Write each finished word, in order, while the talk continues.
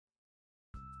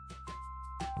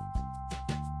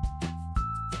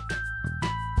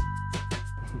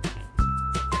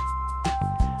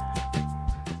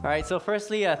All right, so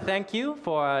firstly, thank you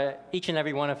for each and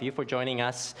every one of you for joining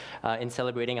us in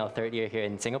celebrating our third year here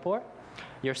in Singapore.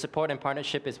 Your support and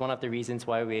partnership is one of the reasons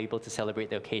why we're able to celebrate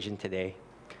the occasion today.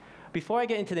 Before I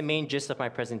get into the main gist of my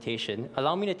presentation,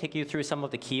 allow me to take you through some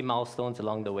of the key milestones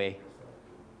along the way.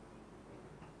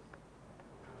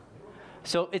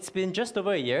 So it's been just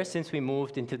over a year since we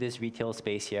moved into this retail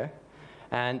space here.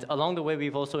 And along the way,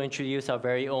 we've also introduced our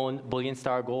very own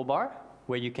BullionStar Gold Bar,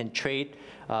 where you can trade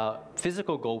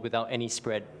physical gold without any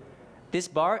spread. This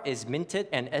bar is minted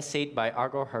and assayed by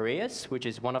Argo Heraeus, which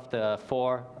is one of the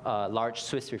 4 large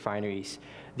Swiss refineries.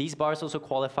 These bars also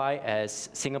qualify as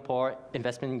Singapore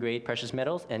investment-grade precious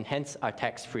metals and hence are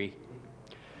tax-free.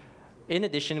 In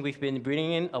addition, we've been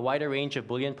bringing in a wider range of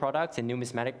bullion products and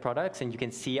numismatic products, and you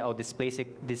can see our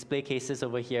display cases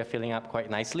over here filling up quite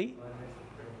nicely.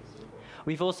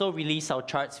 We've also released our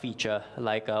charts feature,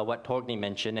 like what Torgny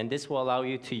mentioned, and this will allow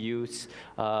you to use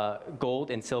gold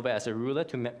and silver as a ruler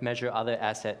to measure other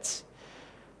assets.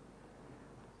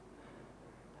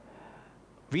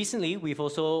 Recently, we've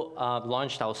also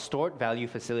launched our stored value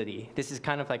facility. This is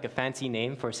kind of like a fancy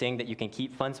name for saying that you can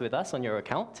keep funds with us on your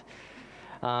account.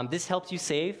 This helps you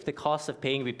save the cost of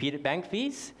paying repeated bank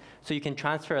fees, so you can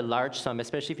transfer a large sum,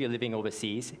 especially if you're living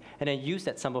overseas, and then use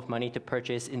that sum of money to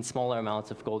purchase in smaller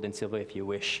amounts of gold and silver if you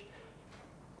wish.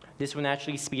 This will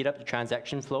naturally speed up the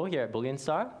transaction flow here at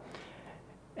BullionStar,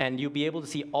 and you'll be able to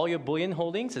see all your bullion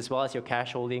holdings as well as your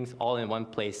cash holdings all in one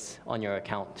place on your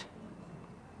account.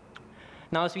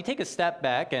 Now, as we take a step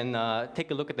back and take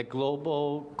a look at the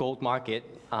global gold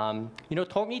market,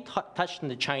 Torgny touched on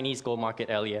the Chinese gold market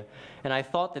earlier, and I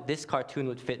thought that this cartoon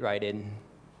would fit right in.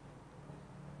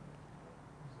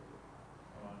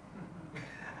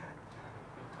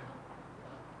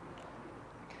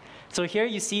 So here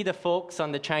you see the folks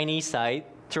on the Chinese side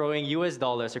throwing US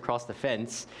dollars across the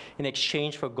fence in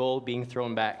exchange for gold being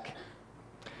thrown back.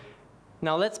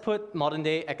 Now let's put modern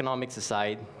day economics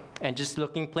aside and just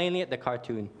looking plainly at the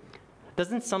cartoon.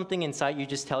 Doesn't something inside you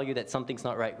just tell you that something's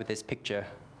not right with this picture?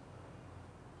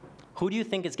 Who do you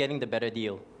think is getting the better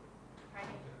deal?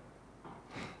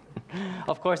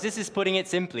 Of course, this is putting it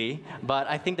simply, but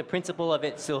I think the principle of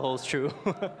it still holds true.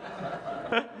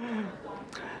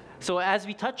 So as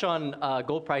we touch on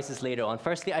gold prices later on,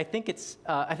 firstly, I think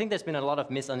there's been a lot of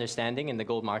misunderstanding in the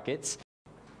gold markets.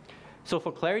 So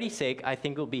for clarity's sake, I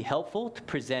think it will be helpful to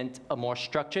present a more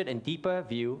structured and deeper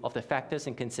view of the factors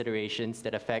and considerations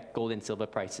that affect gold and silver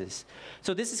prices.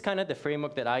 So this is kind of the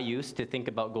framework that I use to think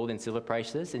about gold and silver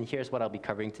prices, and here's what I'll be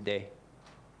covering today.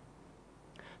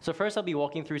 So first, I'll be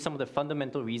walking through some of the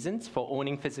fundamental reasons for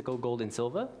owning physical gold and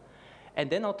silver, and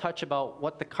then I'll touch about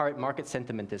what the current market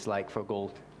sentiment is like for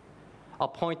gold. I'll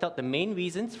point out the main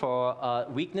reasons for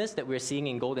weakness that we're seeing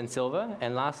in gold and silver.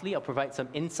 And lastly, I'll provide some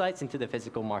insights into the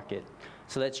physical market.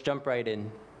 So let's jump right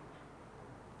in.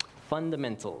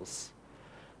 Fundamentals.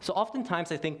 So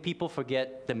oftentimes, I think people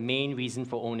forget the main reason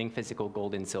for owning physical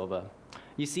gold and silver.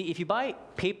 You see, if you buy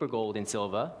paper gold and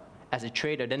silver as a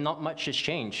trader, then not much has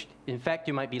changed. In fact,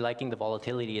 you might be liking the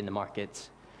volatility in the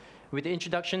markets. With the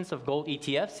introductions of gold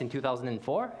ETFs in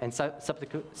 2004 and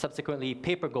subsequently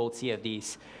paper gold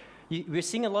CFDs, we're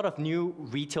seeing a lot of new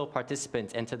retail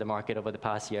participants enter the market over the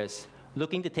past years,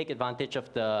 looking to take advantage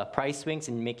of the price swings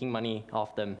and making money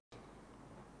off them.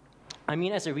 I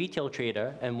mean, as a retail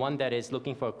trader and one that is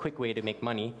looking for a quick way to make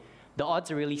money, the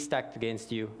odds are really stacked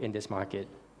against you in this market.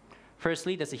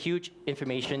 Firstly, there's a huge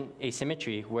information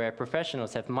asymmetry where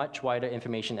professionals have much wider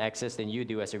information access than you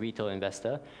do as a retail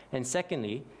investor. And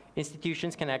secondly,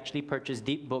 institutions can actually purchase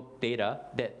deep book data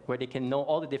where they can know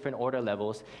all the different order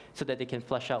levels so that they can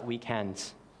flush out weak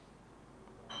hands.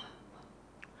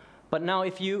 But now,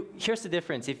 here's the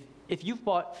difference. If you've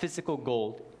bought physical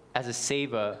gold as a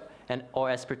saver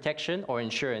or as protection or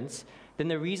insurance, then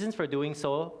the reasons for doing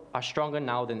so are stronger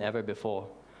now than ever before.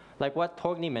 Like what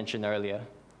Torgny mentioned earlier,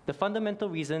 the fundamental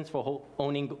reasons for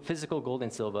owning physical gold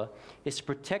and silver is to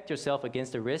protect yourself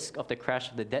against the risk of the crash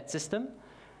of the debt system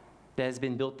that has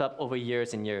been built up over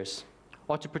years and years,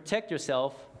 or to protect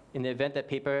yourself in the event that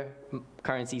paper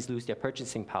currencies lose their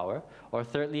purchasing power, or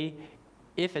thirdly,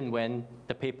 if and when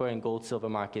the paper and gold silver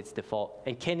markets default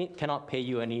and cannot pay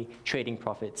you any trading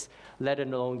profits, let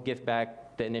alone give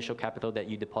back the initial capital that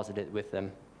you deposited with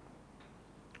them.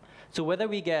 So whether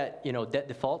we get debt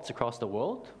defaults across the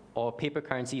world, or paper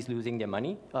currencies losing their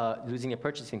money, losing their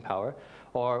purchasing power,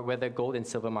 or whether gold and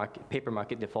silver paper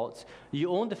market defaults, you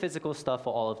own the physical stuff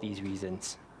for all of these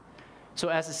reasons. So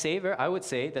as a saver, I would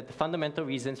say that the fundamental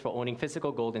reasons for owning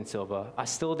physical gold and silver are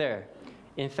still there.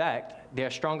 In fact, they are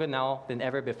stronger now than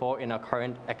ever before in our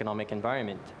current economic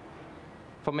environment.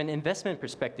 From an investment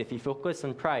perspective, if you focus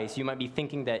on price, you might be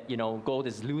thinking that gold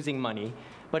is losing money.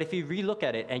 But if you relook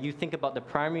at it and you think about the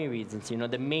primary reasons,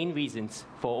 the main reasons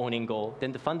for owning gold,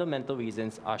 then the fundamental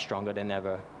reasons are stronger than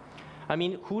ever. I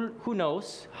mean, who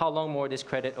knows how long more this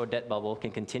credit or debt bubble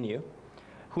can continue?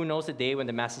 Who knows the day when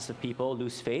the masses of people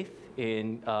lose faith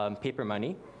in paper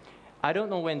money? I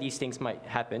don't know when these things might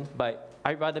happen, but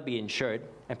I'd rather be insured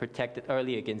and protected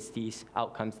early against these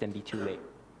outcomes than be too late.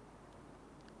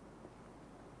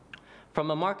 From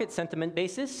a market sentiment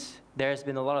basis, there's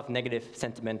been a lot of negative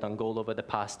sentiment on gold over the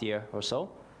past year or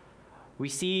so. We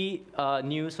see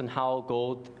news on how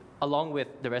gold, along with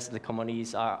the rest of the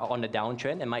commodities, are on a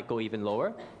downtrend and might go even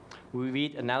lower. We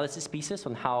read analysis pieces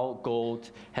on how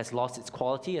gold has lost its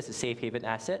quality as a safe haven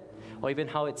asset, or even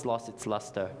how it's lost its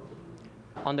luster.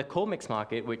 On the COMEX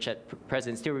market, which at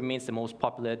present still remains the most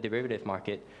popular derivative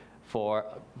market for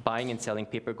buying and selling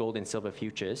paper gold and silver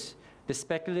futures, the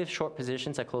speculative short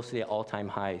positions are close to their all-time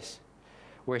highs,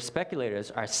 where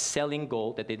speculators are selling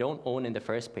gold that they don't own in the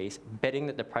first place, betting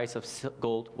that the price of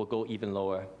gold will go even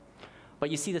lower.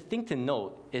 But you see, the thing to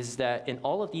note is that in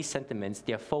all of these sentiments,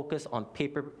 they are focused on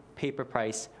paper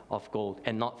price of gold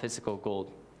and not physical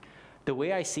gold. The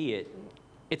way I see it,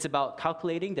 it's about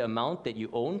calculating the amount that you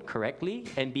own correctly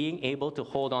and being able to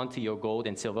hold on to your gold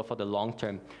and silver for the long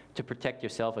term to protect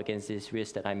yourself against this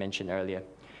risk that I mentioned earlier.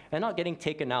 And not getting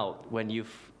taken out when you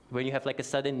have like a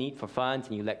sudden need for funds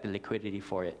and you lack the liquidity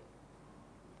for it.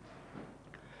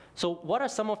 So what are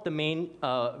some of the main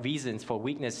reasons for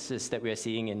weaknesses that we are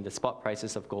seeing in the spot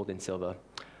prices of gold and silver?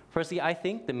 Firstly, I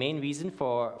think the main reason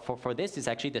for this is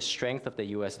actually the strength of the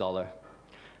US dollar.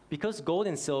 Because gold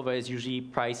and silver is usually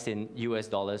priced in US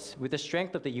dollars, with the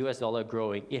strength of the US dollar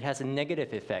growing, it has a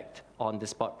negative effect on the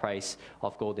spot price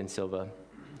of gold and silver.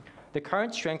 The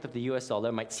current strength of the US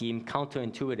dollar might seem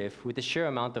counterintuitive with the sheer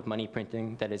amount of money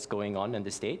printing that is going on in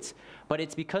the States, but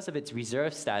it's because of its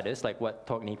reserve status, like what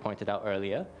Torgny pointed out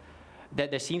earlier, that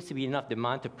there seems to be enough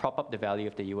demand to prop up the value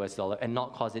of the US dollar and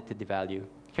not cause it to devalue.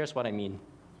 Here's what I mean.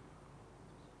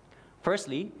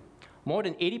 Firstly, more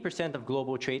than 80% of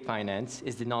global trade finance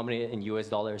is denominated in US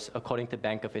dollars, according to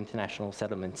Bank of International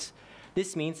Settlements.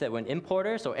 This means that when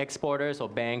importers or exporters or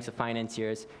banks or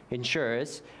financiers,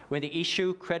 insurers, when they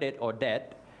issue credit or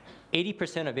debt,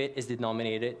 80% of it is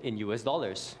denominated in US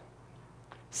dollars.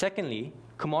 Secondly,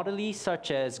 commodities such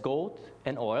as gold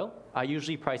and oil are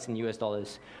usually priced in US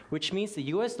dollars, which means the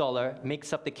US dollar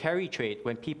makes up the carry trade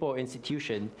when people or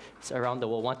institutions around the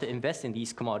world want to invest in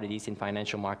these commodities in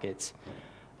financial markets.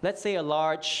 Let's say a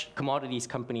large commodities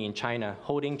company in China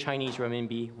holding Chinese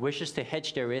renminbi wishes to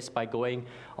hedge their risk by going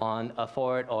on a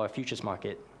forward or a futures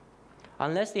market.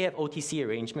 Unless they have OTC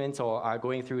arrangements or are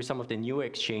going through some of the newer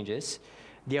exchanges,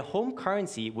 their home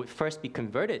currency would first be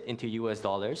converted into US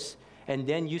dollars and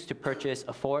then used to purchase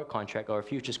a forward contract or a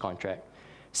futures contract.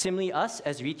 Similarly, us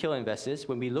as retail investors,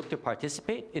 when we look to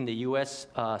participate in the US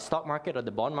stock market or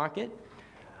the bond market,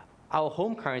 our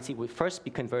home currency would first be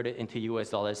converted into US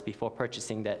dollars before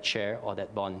purchasing that share or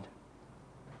that bond.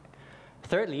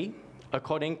 Thirdly,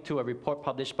 according to a report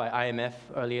published by IMF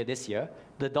earlier this year,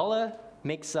 the dollar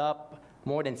makes up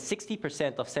more than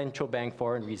 60% of central bank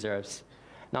foreign reserves.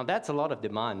 Now that's a lot of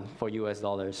demand for US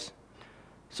dollars.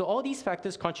 So all these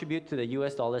factors contribute to the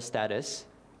US dollar status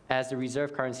as the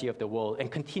reserve currency of the world and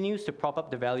continues to prop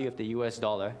up the value of the US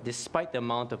dollar despite the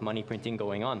amount of money printing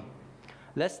going on.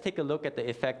 Let's take a look at the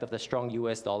effect of the strong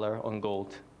US dollar on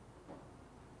gold.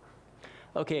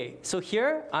 Okay, so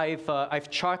here I've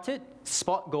charted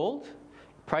spot gold,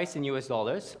 priced in US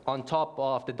dollars, on top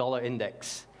of the dollar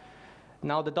index.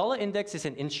 Now, the dollar index is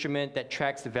an instrument that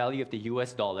tracks the value of the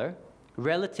US dollar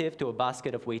relative to a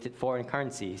basket of weighted foreign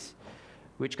currencies,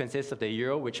 which consists of the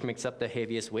euro, which makes up the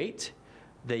heaviest weight,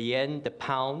 the yen, the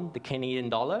pound, the Canadian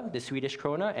dollar, the Swedish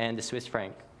krona, and the Swiss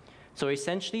franc. So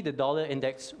essentially, the dollar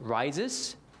index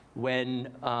rises when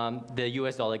the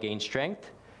US dollar gains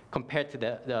strength compared to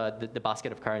the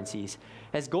basket of currencies.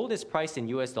 As gold is priced in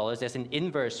US dollars, there's an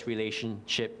inverse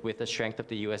relationship with the strength of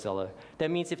the US dollar.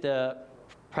 That means if the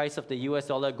price of the US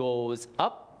dollar goes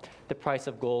up, the price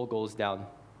of gold goes down.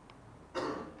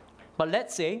 But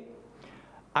let's say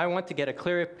I want to get a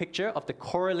clearer picture of the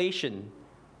correlation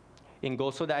in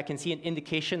gold so that I can see an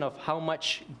indication of how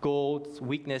much gold's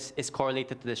weakness is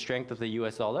correlated to the strength of the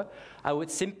US dollar. I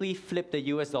would simply flip the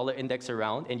US dollar index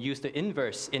around and use the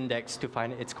inverse index to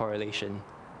find its correlation.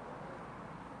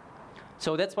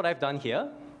 So that's what I've done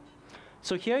here.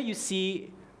 So here you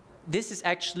see, this is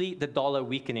actually the dollar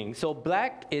weakening. So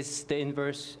black is the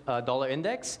inverse dollar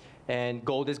index, and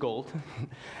gold is gold.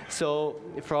 So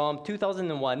from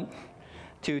 2001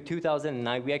 to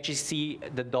 2009, we actually see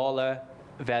the dollar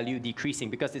value decreasing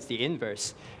because it's the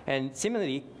inverse. And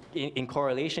similarly, in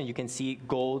correlation, you can see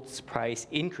gold's price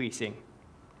increasing.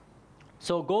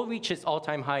 So gold reached its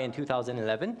all-time high in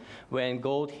 2011 when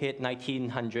gold hit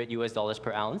 $1,900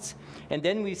 per ounce. And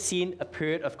then we've seen a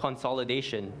period of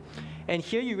consolidation. And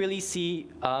here you really see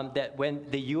that when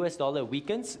the US dollar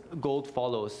weakens, gold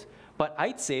follows. But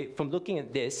I'd say, from looking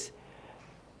at this,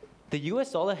 the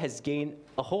US dollar has gained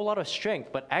a whole lot of strength,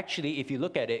 but actually, if you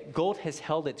look at it, gold has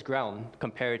held its ground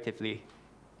comparatively.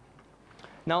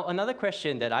 Now, another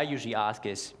question that I usually ask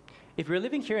is, if we're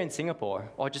living here in Singapore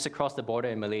or just across the border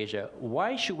in Malaysia,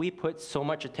 why should we put so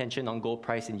much attention on gold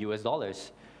price in US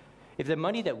dollars? If the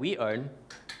money that we earn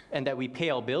and that we pay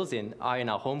our bills in are in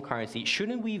our home currency,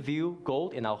 shouldn't we view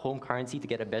gold in our home currency to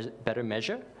get a better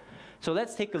measure? So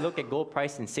let's take a look at gold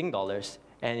price in Sing dollars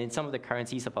and in some of the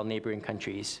currencies of our neighboring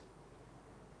countries.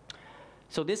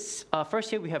 So this first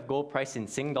here we have gold price in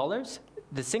Sing dollars.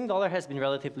 The Sing dollar has been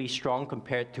relatively strong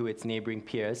compared to its neighboring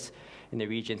peers in the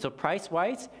region. So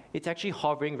price-wise, it's actually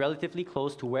hovering relatively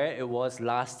close to where it was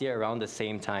last year around the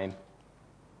same time.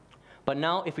 But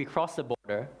now if we cross the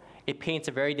border, it paints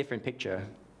a very different picture.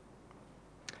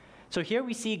 So here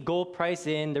we see gold price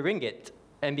in the ringgit.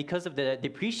 And because of the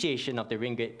depreciation of the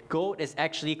ringgit, gold is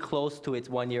actually close to its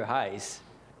one-year highs.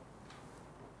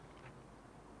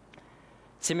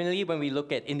 Similarly, when we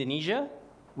look at Indonesia,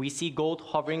 we see gold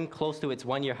hovering close to its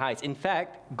one-year highs. In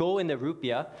fact, gold in the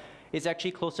rupiah is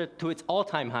actually closer to its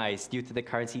all-time highs due to the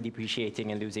currency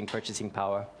depreciating and losing purchasing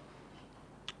power.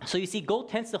 So you see, gold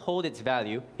tends to hold its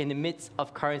value in the midst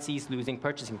of currencies losing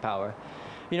purchasing power.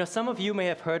 You know, some of you may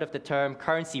have heard of the term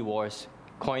currency wars,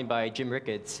 coined by Jim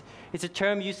Ricketts. It's a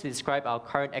term used to describe our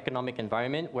current economic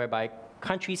environment whereby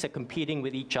countries are competing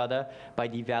with each other by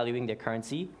devaluing their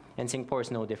currency, and Singapore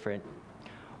is no different.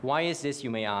 Why is this,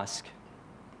 you may ask?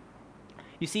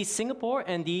 You see, Singapore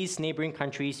and these neighboring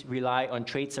countries rely on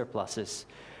trade surpluses,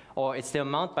 or it's the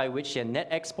amount by which their net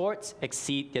exports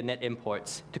exceed their net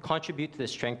imports to contribute to the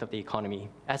strength of the economy,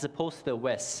 as opposed to the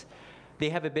West. They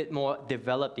have a bit more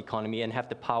developed economy and have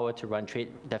the power to run trade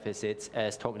deficits,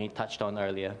 as Tony touched on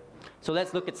earlier. So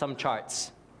let's look at some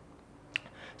charts.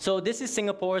 So this is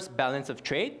Singapore's balance of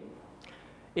trade.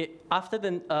 After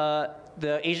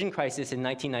the Asian crisis in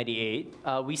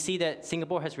 1998, we see that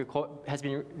Singapore has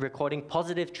been recording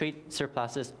positive trade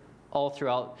surpluses all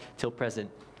throughout till present.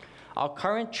 Our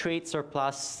current trade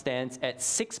surplus stands at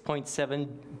 6.7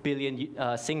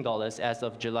 billion Sing dollars as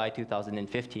of July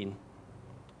 2015.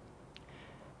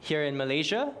 Here in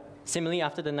Malaysia, similarly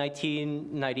after the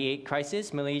 1998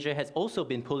 crisis, Malaysia has also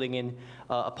been pulling in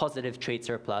a positive trade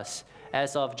surplus.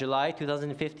 As of July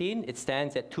 2015, it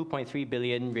stands at 2.3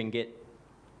 billion ringgit.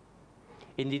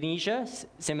 Indonesia,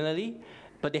 similarly,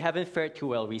 but they haven't fared too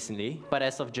well recently. But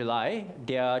as of July,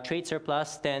 their trade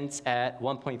surplus stands at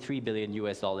 1.3 billion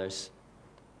US dollars.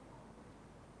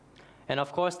 And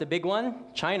of course, the big one,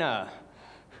 China.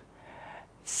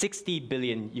 60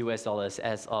 billion US dollars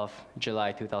as of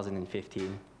July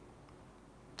 2015.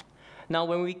 Now,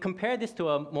 when we compare this to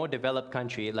a more developed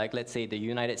country, like let's say the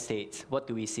United States, what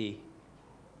do we see?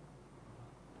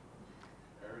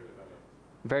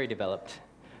 Very developed.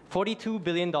 $42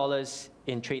 billion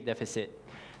in trade deficit.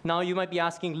 Now, you might be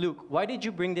asking, Luke, why did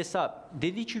you bring this up?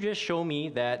 Didn't you just show me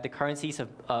that the currencies of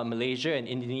Malaysia and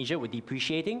Indonesia were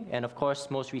depreciating, and of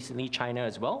course, most recently, China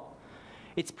as well?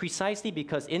 It's precisely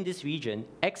because in this region,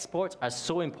 exports are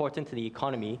so important to the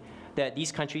economy that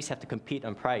these countries have to compete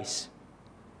on price.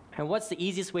 And what's the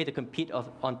easiest way to compete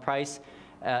on price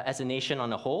as a nation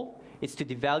on a whole? It's to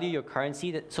devalue your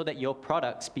currency so that your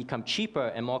products become cheaper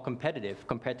and more competitive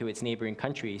compared to its neighboring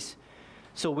countries.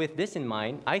 So with this in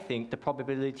mind, I think the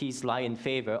probabilities lie in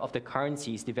favor of the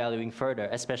currencies devaluing further,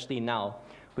 especially now,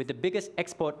 with the biggest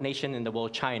export nation in the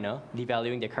world, China,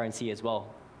 devaluing their currency as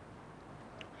well.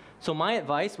 So my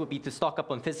advice would be to stock up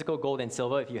on physical gold and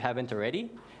silver if you haven't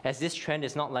already, as this trend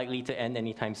is not likely to end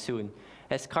anytime soon,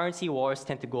 as currency wars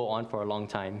tend to go on for a long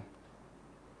time.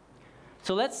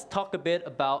 So let's talk a bit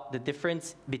about the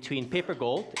difference between paper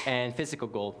gold and physical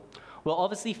gold. Well,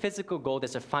 obviously, physical gold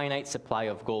is a finite supply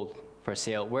of gold for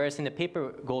sale, whereas in the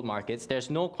paper gold markets, there's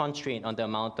no constraint on the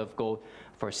amount of gold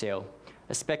for sale.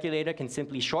 A speculator can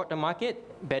simply short the market,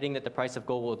 betting that the price of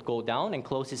gold will go down and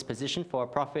close his position for a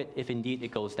profit if indeed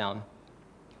it goes down.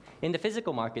 In the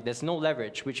physical market, there's no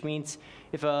leverage, which means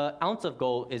if an ounce of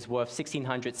gold is worth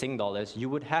 1,600 Sing dollars, you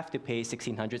would have to pay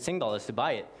 1,600 Sing dollars to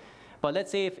buy it. But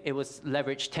let's say if it was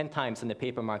leveraged 10 times in the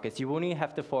paper markets, you only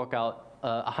have to fork out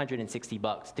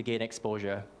 $160 to gain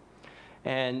exposure.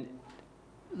 And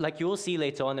like you will see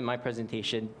later on in my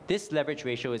presentation, this leverage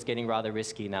ratio is getting rather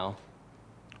risky now.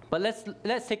 But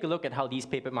let's take a look at how these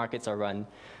paper markets are run.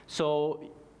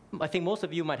 So I think most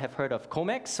of you might have heard of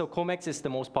COMEX. So COMEX is the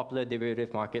most popular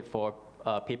derivative market for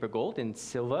paper gold and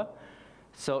silver.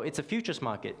 So it's a futures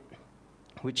market,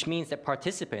 which means that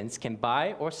participants can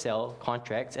buy or sell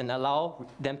contracts and allow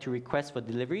them to request for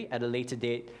delivery at a later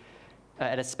date,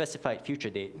 at a specified future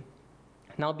date.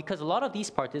 Now, because a lot of these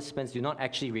participants do not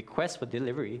actually request for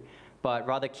delivery, but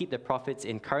rather keep their profits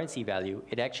in currency value,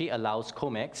 it actually allows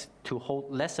COMEX to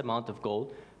hold less amount of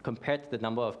gold compared to the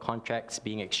number of contracts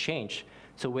being exchanged.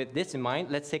 So with this in mind,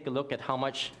 let's take a look at how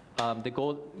much the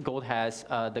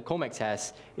COMEX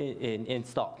has in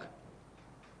stock.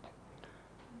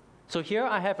 So here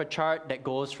I have a chart that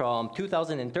goes from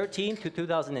 2013 to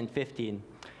 2015.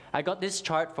 I got this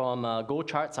chart from Gold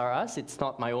Charts R Us. It's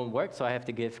not my own work, so I have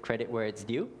to give credit where it's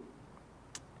due.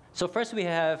 So first we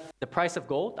have the price of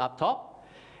gold up top,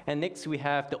 and next we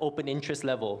have the open interest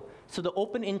level. So the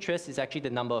open interest is actually the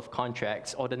number of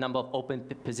contracts or the number of open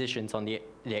positions on the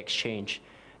exchange.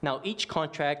 Now each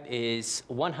contract is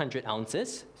 100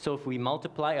 ounces. So if we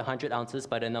multiply 100 ounces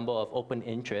by the number of open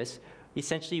interest,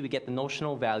 essentially we get the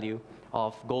notional value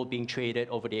of gold being traded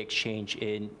over the exchange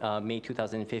in May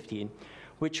 2015,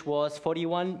 which was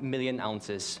 41 million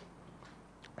ounces.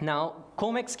 Now,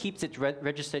 COMEX keeps its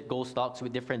registered gold stocks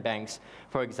with different banks,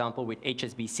 for example, with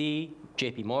HSBC,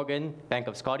 JP Morgan, Bank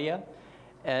of Scotia.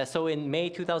 So in May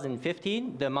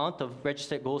 2015, the amount of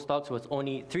registered gold stocks was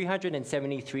only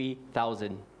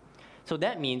 373,000. So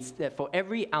that means that for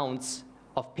every ounce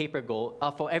of paper gold,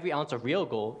 for every ounce of real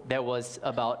gold, there was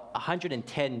about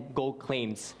 110 gold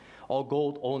claims or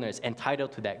gold owners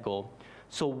entitled to that gold.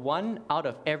 So 1 out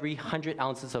of every 100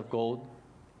 ounces of gold,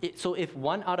 so if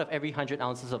 1 out of every 100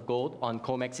 ounces of gold on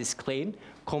COMEX is claimed,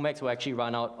 COMEX will actually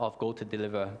run out of gold to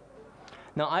deliver.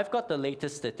 Now I've got the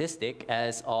latest statistic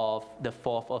as of the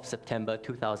 4th of September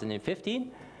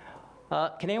 2015.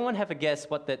 Can anyone have a guess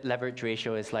what that leverage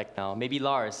ratio is like now? Maybe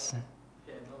Lars.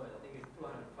 Yeah, no, I think it's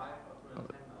 205 or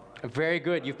 210 now, right? Very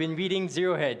good. You've been reading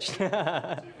Zero Hedge. 252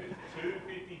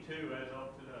 as of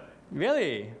today.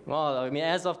 Really? Well, I mean,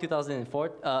 as of 2004,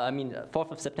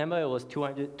 4th of September, it was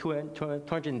 207.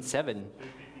 252.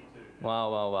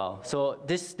 Wow, wow, wow. So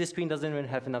this screen doesn't even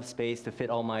have enough space to fit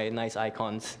all my nice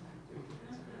icons.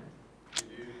 Do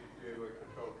you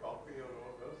control copy on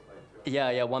all those?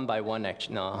 Yeah, one by one,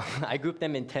 actually. No, I grouped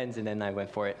them in tens and then I went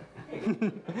for it.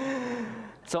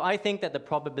 So I think that the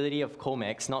probability of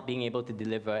COMEX not being able to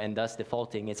deliver and thus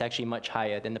defaulting is actually much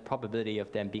higher than the probability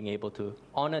of them being able to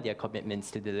honor their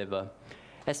commitments to deliver,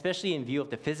 especially in view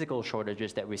of the physical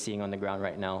shortages that we're seeing on the ground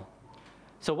right now.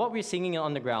 So what we're seeing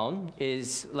on the ground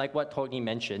is, like what Tony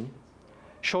mentioned,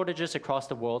 shortages across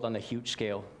the world on a huge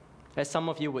scale. As some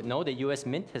of you would know, the US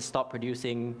Mint has stopped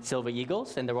producing Silver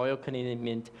Eagles, and the Royal Canadian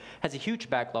Mint has a huge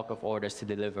backlog of orders to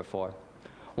deliver for.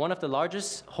 One of the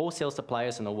largest wholesale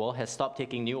suppliers in the world has stopped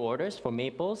taking new orders for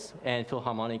Maples and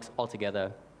Philharmonics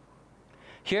altogether.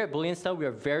 Here at BullionStar, we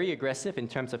are very aggressive in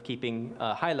terms of keeping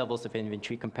high levels of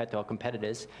inventory compared to our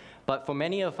competitors. But for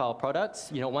many of our products,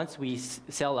 once we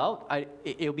sell out,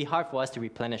 it'll be hard for us to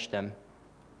replenish them.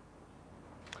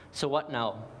 So what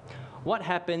now? What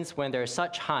happens when there is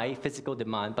such high physical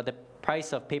demand, but the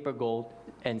price of paper gold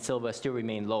and silver still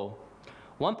remain low?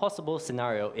 One possible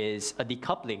scenario is a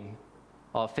decoupling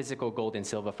of physical gold and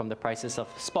silver from the prices of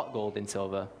spot gold and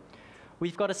silver.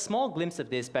 We've got a small glimpse of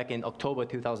this back in October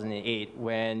 2008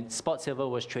 when spot silver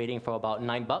was trading for about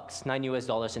 $9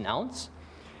 US an ounce.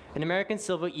 An American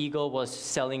Silver Eagle was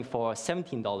selling for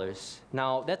 $17.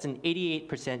 Now, that's an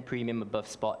 88% premium above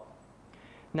spot.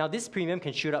 Now, this premium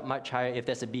can shoot up much higher if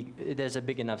there's a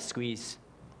big enough squeeze.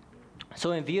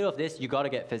 So in view of this, you gotta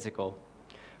get physical.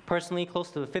 Personally,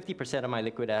 close to 50% of my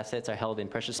liquid assets are held in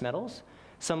precious metals.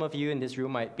 Some of you in this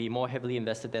room might be more heavily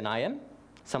invested than I am,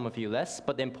 some of you less,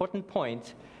 but the important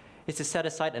point is to set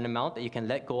aside an amount that you can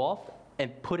let go of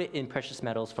and put it in precious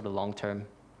metals for the long term.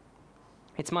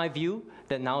 It's my view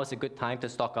that now is a good time to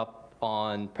stock up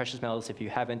on precious metals if you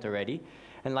haven't already.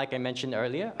 And like I mentioned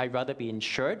earlier, I'd rather be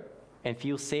insured and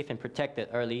feel safe and protected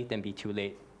early than be too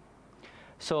late.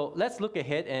 So let's look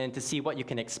ahead and to see what you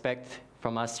can expect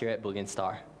from us here at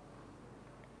BullionStar.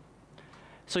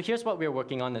 So here's what we're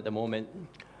working on at the moment.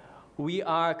 We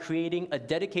are creating a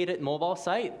dedicated mobile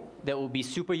site that will be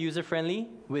super user-friendly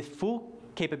with full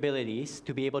capabilities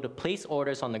to be able to place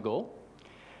orders on the go,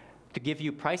 to give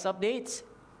you price updates,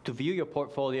 to view your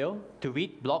portfolio, to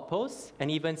read blog posts, and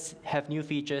even have new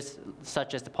features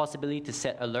such as the possibility to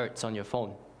set alerts on your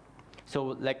phone.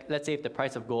 So let's say if the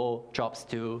price of gold drops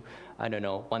to, I don't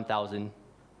know, 1,000,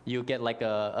 you get like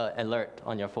an alert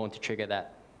on your phone to trigger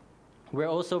that. We're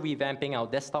also revamping our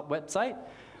desktop website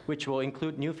which will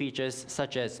include new features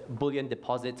such as bullion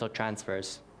deposits or transfers.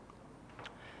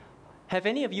 Have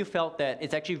any of you felt that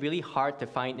it's actually really hard to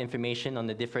find information on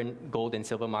the different gold and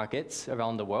silver markets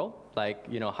around the world? Like,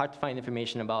 hard to find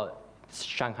information about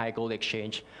Shanghai Gold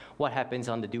Exchange, what happens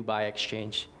on the Dubai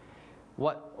Exchange?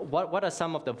 What are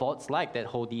some of the vaults like that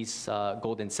hold these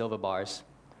gold and silver bars?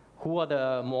 Who are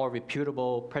the more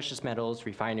reputable precious metals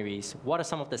refineries? What are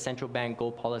some of the central bank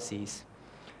gold policies?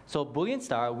 So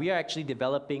BullionStar, we are actually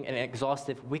developing an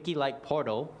exhaustive wiki-like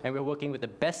portal, and we're working with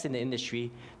the best in the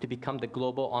industry to become the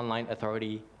global online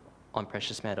authority on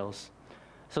precious metals.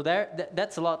 So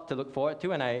that's a lot to look forward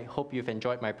to, and I hope you've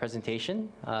enjoyed my presentation.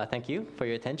 Thank you for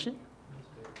your attention.